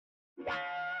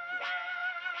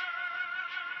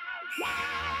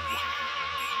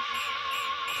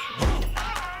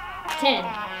10.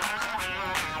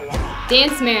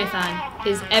 Dance marathon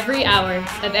is every hour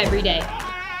of every day.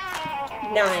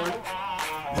 9.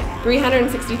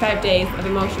 365 days of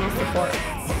emotional support.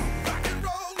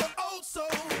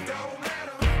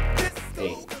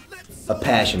 8. A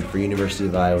passion for University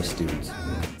of Iowa students.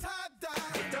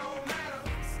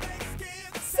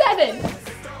 7.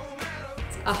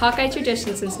 A Hawkeye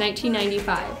tradition since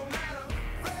 1995.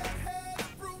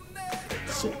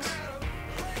 6.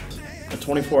 A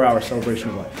 24-hour celebration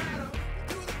of life.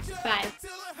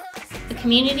 5. A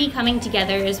community coming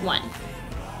together as one.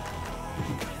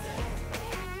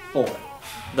 4.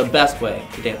 The best way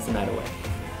to dance the night away.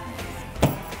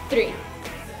 3.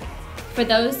 For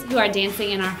those who are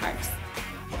dancing in our hearts.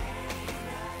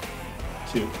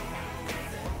 2.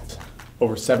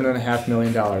 Over $7.5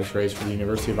 million raised for the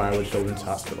University of Iowa Children's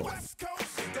Hospital.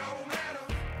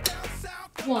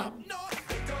 1.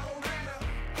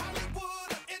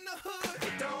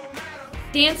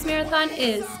 Dance marathon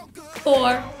is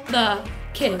for the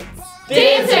kids.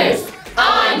 Dancers,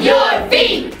 on your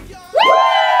feet!